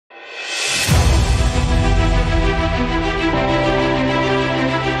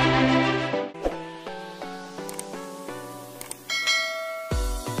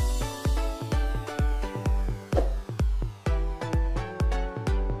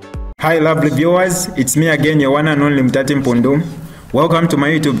Hi lovely viewers, it's me again, your one and only Mutati Mpundu. Welcome to my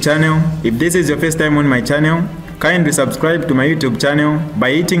YouTube channel. If this is your first time on my channel, kindly subscribe to my YouTube channel by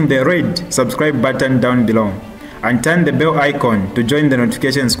hitting the red subscribe button down below and turn the bell icon to join the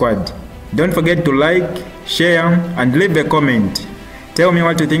notification squad. Don't forget to like, share and leave a comment. Tell me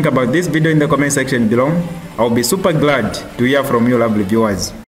what you think about this video in the comment section below. I'll be super glad to hear from you lovely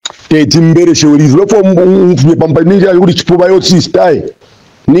viewers.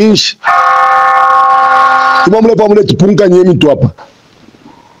 Nish imamule pamule tupunga nyemi tu hapa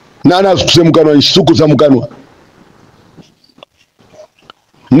nani asikusemkanwa nshisuku za mkanwa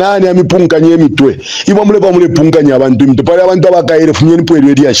nani amipunga nyemi twe imamule pamule punga nyabantu mtu pale abantu abakaire funyeni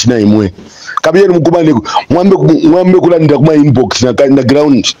pwelwe eri ashina imwe kabiyeni mukubane mwambe kulandira kuma inbox na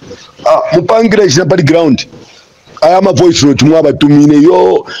ground mupangira ishina pali ground ayama voice note mwabatumine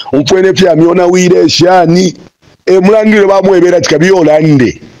yo umfwene pya miona wire shani mulangire bamwebera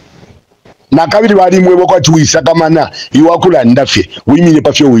tikabiyolande nakabiri bali mwebo kwa chuisa kamana iwakulanda fye wimile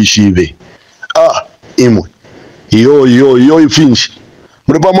pafye wishive imwe yo ifinch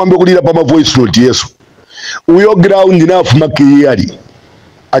mulepa mwambe kulira pa voice note yesu uyo ground nafuma kiyali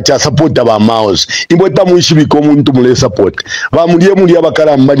acha support ba mouse imbo tamuishibiko umuntu mule support bamuliye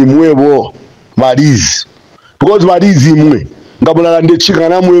abakala mbali mwebo balizi because balizi imwe ngabulala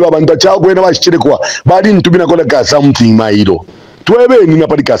ndechikana mwe abantu achakwena bashikirekwa bali ntubina kola ka something mairo twebe nina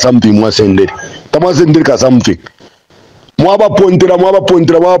pali ka something mwasendere tamwasendere ka something mwabapontera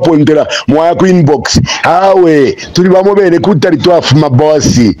mwaya ku inbox awe tuli bamobene kutali twafuma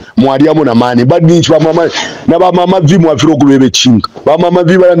boss mwaliamo na mane badi nchi bamama na bamama vimu afiro kubebe chinga bamama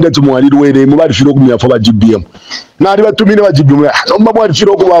viba ndetse mwalirwere mu bali firo kumyafa ba GBM nari batumine ba GBM nomba mwali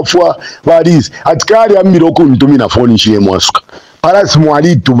firo kubafwa balizi atikali amiro ku ntumina phone nchiye mwasuka parasi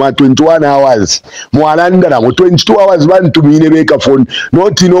mwali tuma 21 hours mwalandara mu 22 hours bantumine beka phone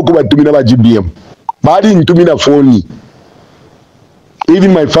not inoku batumina ba GBM bali ntumina phone.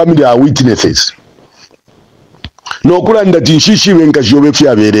 Even my family are witnesses. No kulanda tinshishi wenka jobe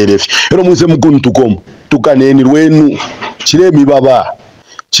fya bererefi. Ero muse mkuntu komu. Tukaneni rwenu. Chiremi baba.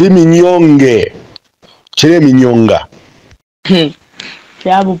 Chimi nyonge. Chiremi nyonga.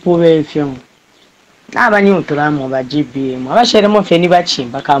 Fyabu puwe fyo. Nabani utulamu ba GBM. Abasheremo fye ni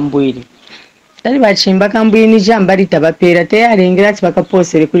bachimba kambwiri. Tali bachimba kambwiri ni jamba litabapera. Te alengera ati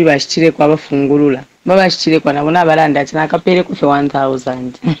bakaposere kuri bashikire kwa bafungurula. Baba shitire kwa nabona baranda ati nakapere kufe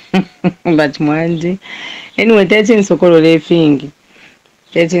 1000 but mwandi anyway 13 sokolo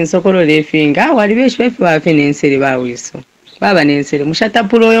lefingi wali beshi befi bafe nensere bawiso baba nensere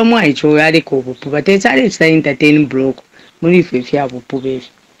mushatapulo yo mwaicho yali ko bupu batetsale tsa entertain block muri fefi abupu befi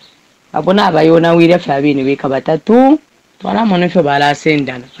abona abayona wira fabini beka batatu bala mono fe bala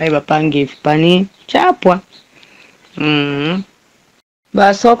sendana bayi bapange pani chapwa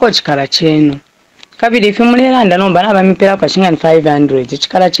basoko chikala chenu kabiri ifi mulelanda nomba nabamipera kwa chingani 500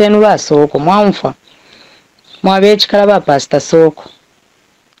 chikala chenu basoko mwamfa mwabe chikala ba pastor soko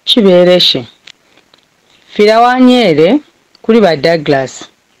chibereshe fira wanyere kuri ba Douglas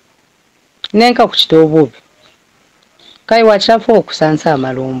nenka kuchitobubi kai wachafu okusansa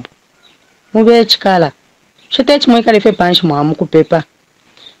amalumbu mube chikala chitechi mweka lefe panchi mwamu kupepa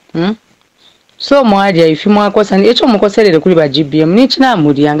so mwadia ifi mwakosa echo mukoserere kuri ba GBM ni china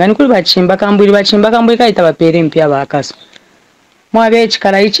muri yanga ni kuri bachimba kamburi kaita bapere mpya bakaso mwabe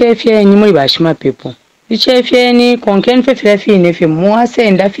chikala ichefye nyi muri bashima pepo ichefye ni konken fe filafine fe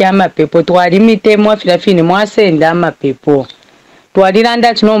mwasenda fya mapepo twalimite mwa filafine mwasenda mapepo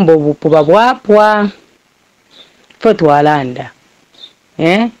twalilanda chinombo bupuba bwapwa fo twalanda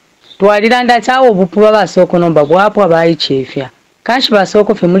twalilanda chawo bupuba basoko nomba bwapwa baichefya kashi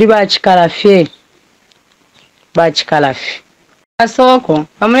basoko fe muri bachikala fye basoko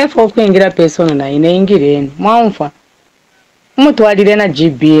amulefo okwingira persono na inaingireni mwamfa umutwalire na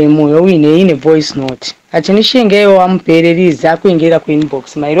GBM yo ine voice note ati nishingeyo wampereriza kwingira ku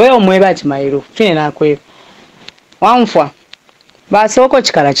inbox mairo yo mweba ati mairo fine nakwe mwamfa basoko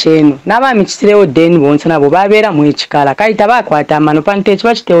chikala chenu nabamichitire deni bonse nabo babera mu chikala kaita bakwata amano pantechi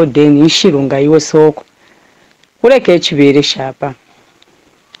bachite deni ishirunga iwe soko kuleke chibere shapa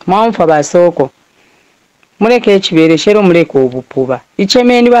mwamfa basoko muleke chibere shero muleke obupuba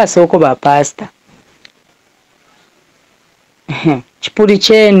ichemeni basoko ba pastor chipuri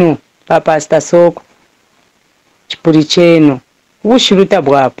chenu pa pastor soko chipuri chenu ushiruta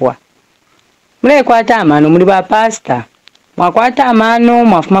bwapwa muleke kwata amano muri ba pastor mwakwata amano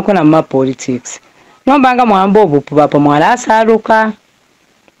mwafuma kona ma politics nombanga mwambo obupuba pa mwalasaruka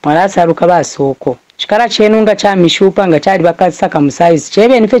basoko chikala chenu nga cha mishupa nga chali bakasaka mu size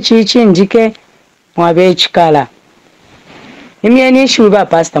chebe nife chichinjike mwabe chikala Imi any issue ba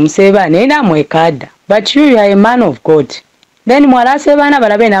pastor musebane ina mwekada. But you are a man of God. Then mwala sebana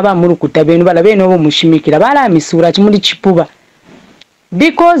balabe naba murukuta benu balabe no mushimikira bala misura chimuli chipuba.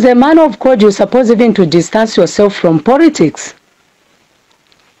 Because a man of God, you're supposed even to distance yourself from politics.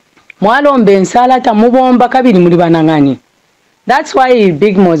 Mwalombe nsala tamubomba kabiri muri banangani. That's why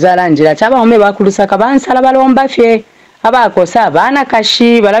big mozala njira chaba ome bakulusa kabansala balomba fye abakosa bana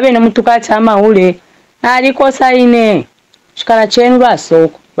kashi balabe nomutuka chama ule alikosa ine chikala chenu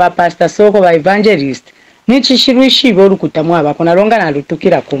basoko ba pastor soko ba evangelist nichishirwishi borukutamwa abakona longa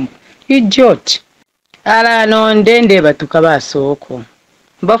nalutukira kumba idiot ala no ndende batuka basoko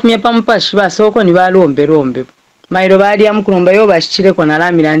bafumye pamupashi basoko ni balombe mairo bali amukulumba yo bashikire kona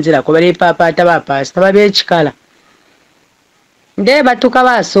lamiranjira ko bali papa ataba pastor babe chikala nde batuka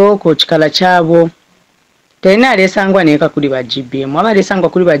basoko chikala chabo tena lesangwa neka kuli ba GBM abalesangwa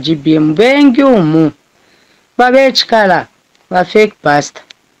kuli ba GBM bengi umu babe chikala ba fake pastor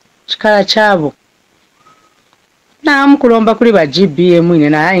chikala chabo na amukulomba kuli ba GBM ine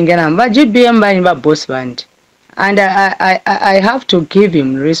na ingena ba GBM bani ba boss band and I have to give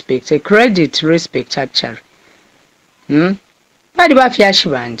him respect, a credit respect actually. Bali bafyashi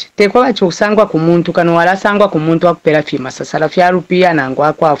bandi tekwa bakyusangwa ku muntu kano wala sangwa ku muntu akupera fima sasala fya rupia nango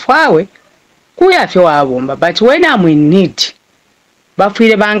akwafawe kuya fyo wabomba. But when I'm in need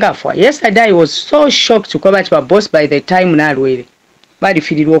bafire bangafwa. Yesterday I was so shocked to kuba ba boss by the time nalwere bali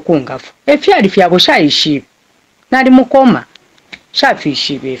filirwa kungafu efyali fyabo shayishibe nali mukoma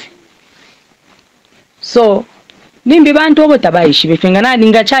shafishibe. So nimbi bantu obo tabayishibe fenga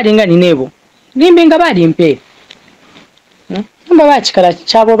nalinga chalinga ninebo nimbi nga bali mpe Mba bachikala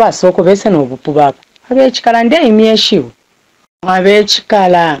chabo basoko bese nobupu bako. Abechikala nde imieshiwo.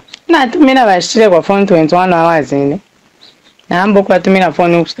 Abechikala. Na tumina bashire kwa phone 21 hours ine. Na ambo kwa tumina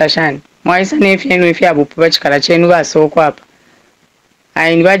phone station. Mwaisa nefi enu ifi abupu bachikala chenu basoko hapa.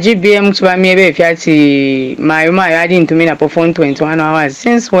 Aini ba GBM chibamie be fyati mayo adi ntumina po phone 21 hours.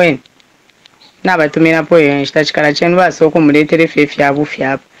 Since when? Na batumina po yenshita chikala chenu basoko muletere fefi abu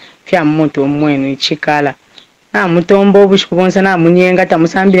fyapa. Fya mmuntu omwenu ichikala. Na mutombo obushikubonsa na munyenga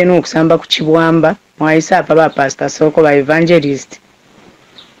tamusambire no kusamba kuchibwamba mwaisa apa ba pastor soko ba evangelist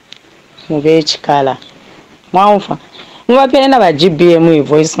mube chikala mwaufa mubapere na ba GBM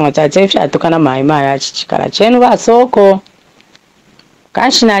voice note atefi atukana maima ya chikala chenu ba soko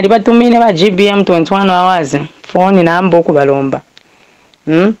kanshina ali batumine ba GBM 21 hours phone na ambo kubalomba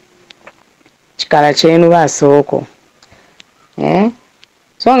chikala chenu ba soko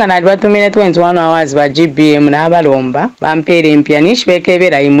songa nali batumine 21 hours ba GBM na abalomba bampere mpya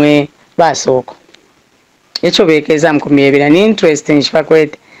nishibekebera imwe basoko echo bekeza mkumiyebera ni interest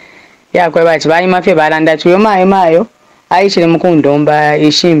nishipakwete yakwe bachi bayimafye balanda tuyo mayo ayichire mukundomba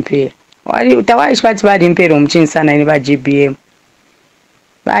ishimpe wali utawayishi bati bali mpero omchinsi sana ni ba GBM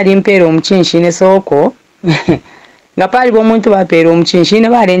bali mpero omchinsi ne soko ngapali bo muntu bapero omchinsi ne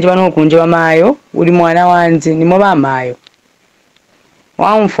balenje banokunje bamayo uli mwana wanzi nimo bamayo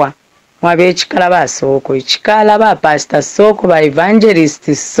wamfwa mwabechikala basoko ichikala ba pastor soko ba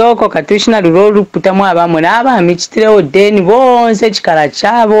evangelist soko katushina lulolu putamwa abamwe naba michitire odeni bonse chikala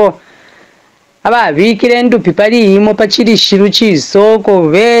chabo aba bikire ndupi pali imo pachiri shiru chisoko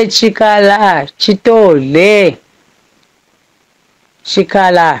bechikala chitole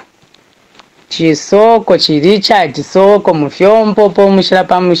chikala chisoko chiricha soko mufyompo po mushira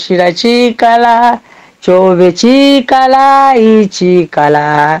pamushira chikala chove chikala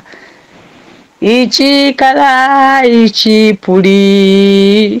ichikala ichipuli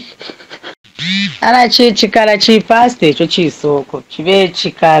ala chikala chipaste echo chisoko chive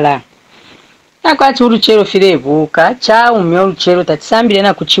chikala nakwati uruchero firebuka cha umyo uruchero tatisambire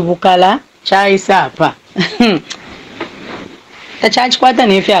na kuchibukala cha isapa tachachikwata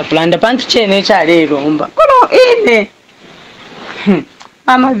nefi akulanda pantu chene cha lero kono ine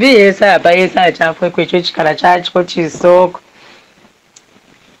Mama viyesa apa yesa chafwe kwecho chikala chacho chisoko.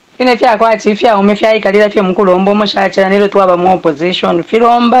 Ine fya kwati fya umefya ikalira fya mukulombo mushacha nero twaba mu opposition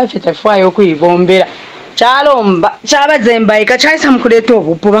filomba fitafwayo kuivombera. Chalomba chabazemba ikachaisa mukuleto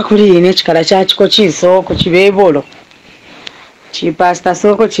obupuba kuli ine chikala chacho chisoko chibebolo. Chipasta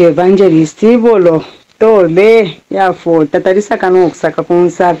soko chi evangelist ibolo tole yafo tatarisa kanu okusaka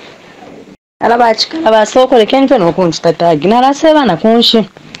kunsala. Alabachikala basoko lekento nokunchi tatagi narasebana kunshi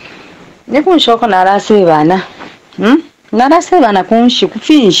nekunshoko narasebana narasebana kunshi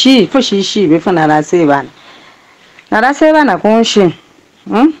kufinshi fushishi befu narasebana kunshi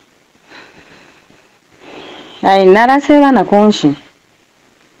ai narasebana kunshi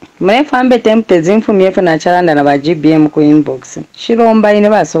mrefambe tempe zinfumye fu nachalanda na ba GBM ku inbox shiromba ine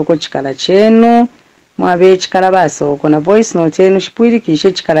basoko chikala chenu mwabe chikala basoko na voice note enu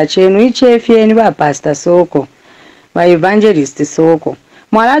shipwirikishe chikala chenu ichefyeni ba pastor Soko ba evangelist Soko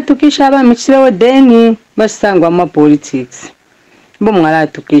mwalatukisha aba michilewo deni basangwa ma politics bo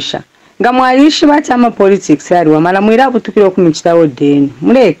mwalatukisha nga mwalishi bati ama politics yali wamala mwira kutukira ku michilewo deni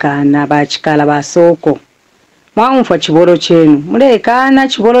mulekana ba chikala basoko mwamfa chiboro chenu mulekana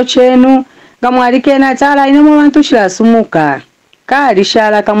chiboro chenu nga mwalikena tala ine mu bantu shilasumuka kali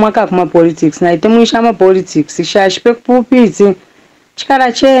shala kamwaka kuma politics na itemwisha ama politics shashpe kupupiti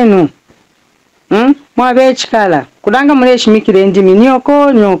chikala chenu mwabe chikala kudanga muleshimikire ndimi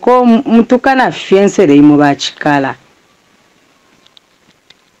nyoko mutukana fiensere imo ba chikala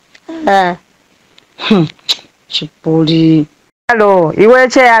chipuli halo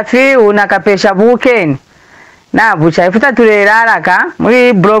iweche yafi unakapesha bukeni na bucha ifuta tulelala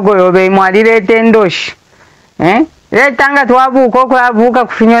muri blogo yobe mwalire tendoshi letanga twabuko kulabuka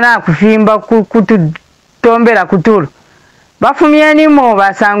kufinyona kufimba kututombera kutulu bafumyeni mo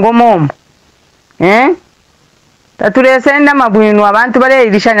basango momo tatulesenda mabwinu abantu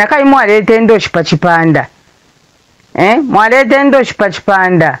balelishanya kai mwalete endoshi pachipanda mwalete endoshi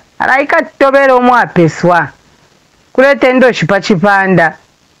pachipanda alaika tobero mwapeswa kulete endoshi pachipanda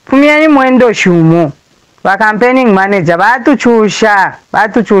fumyeni mo endoshi umo ba campaigning manager batuchusha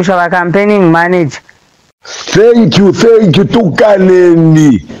ba campaigning manager. Thank you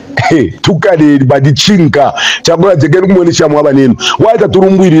tukaneni tukaneni badichinka chakula chekeni kumuonesha mwaba nenu waita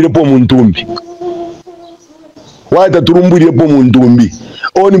turumbwirirepo muntumbi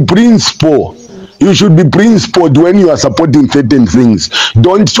on principle. You should be principled when you are supporting certain things.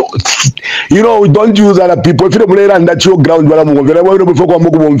 Don't use other people. If you don't understand your ground,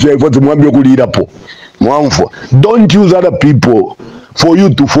 don't use other people for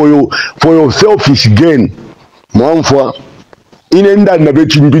your selfish gain. Inenda na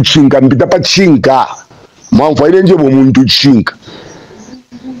bechindu chinka mpita pa chinka. Irenje bomuntu chinka.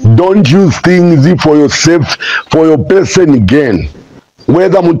 Don't use things for yourself, for your person gain.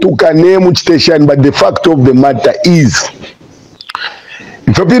 Whether mutuka name station, but the fact of the matter is,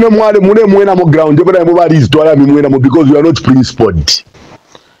 if you know more ground, because you are not principled.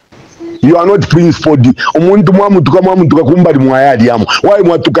 You are not principled. Umuntu mutuka kumbali mwayadi yamu. Why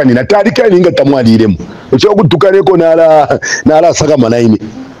mutuka nina? Tarika ninga tamwadi iremu. Uchiwa kutuka neko na saka manaini.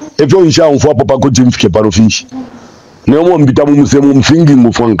 Efyo insha umfua papa kuchimfike parofishi. Nemo mbitamu musemu mfingi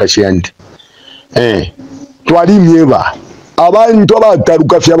mfuanga shiandi. Tuwali mieba. Abantu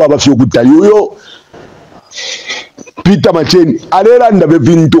abataruka fya baba fyo kutali uyo Peter Macheni aleranda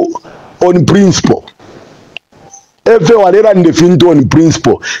bevinto on principle. Efe waleranda finto on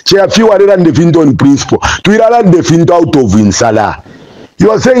principle. Cheafi waleranda finto on principle. Tuilalanda finto out of insala.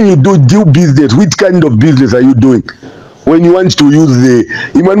 You are saying you do business. Which kind of business are you doing? When you want to use the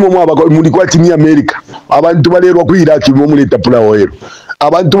imani mwa mulikuwa timi America. Abantu balerwa ku Iraq bomuleta pula oil.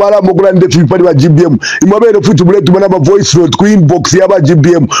 Abantu baramugura nde fipali ba GBM imabere futhi buletu bana ba voice note ku inbox ya ba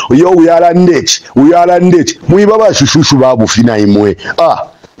GBM yo uyalandech muiba bashushushu babu fina imwe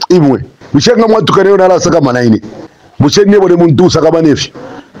imwe bishenga mwatukaneyo nalasaka manaine bushenne bone muntu saka banefi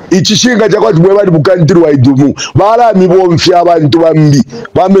ichishinga chakwati bwe bali bukantiri waidumu bala mibomfya abantu bambi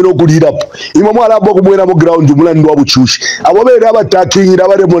bamero kulirapo imwe alabo kumwera mu ground mulandi wa buchushi abo bere abatakingira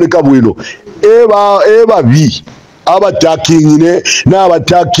bare moneka bwino bi abatakingine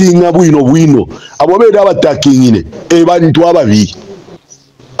n'abatakinga bwino abo bere abatakingine bantu ababi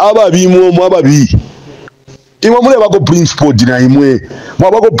imwe muleba ko principled na imwe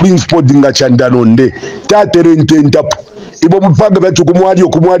mwabako principled nga chandanonde taterente ntapo ibo mupanga batu kumwali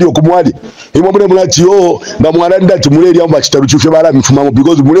imwe mule mulati nga mwalanda ati muleria mba kitaru chufye bala mifumamo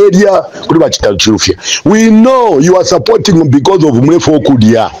because muleria kuli ba kitaru chufye. We know you are supporting because of mlefo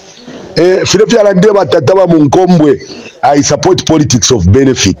okudia Philip Yalandeba tataba munkombwe. I support politics of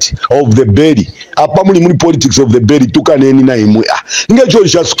benefit of the berry. Apa muli politics of the berry tukaneni na imwe. Ngecho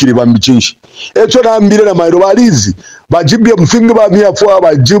ishasukiri bambichinshi. Echo na ambire na mairo balizi. Bajibia mfingi ba miafua,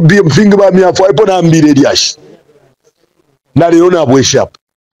 bajibia mfingi ba miafua. Epo na ambire liashi. Na leona abweshap.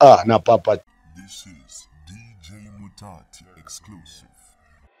 Na papa. This is DJ Mutati exclusive.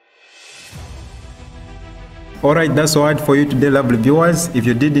 Alright, that's all for you today, lovely viewers. If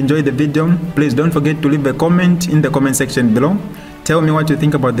you did enjoy the video, please don't forget to leave a comment in the comment section below. Tell me what you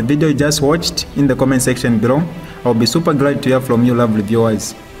think about the video you just watched in the comment section below. I'll be super glad to hear from you, lovely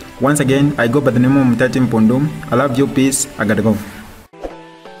viewers. Once again, I go by the name of Mutati Mpundu. I love you, peace, I gotta go.